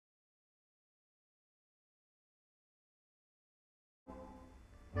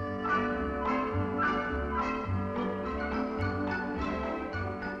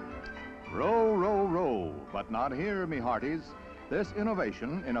not here, me hearties. This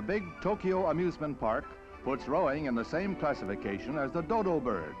innovation in a big Tokyo Amusement Park puts rowing in the same classification as the dodo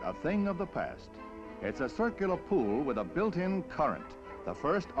bird, a thing of the past. It's a circular pool with a built-in current, the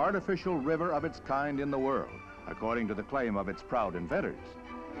first artificial river of its kind in the world, according to the claim of its proud inventors.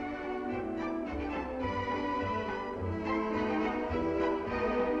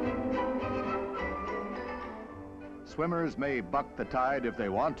 Swimmers may buck the tide if they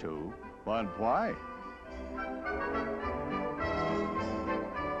want to, but why?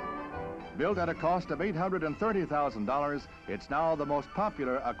 Built at a cost of $830,000, it's now the most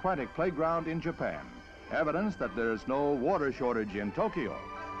popular aquatic playground in Japan. Evidence that there's no water shortage in Tokyo.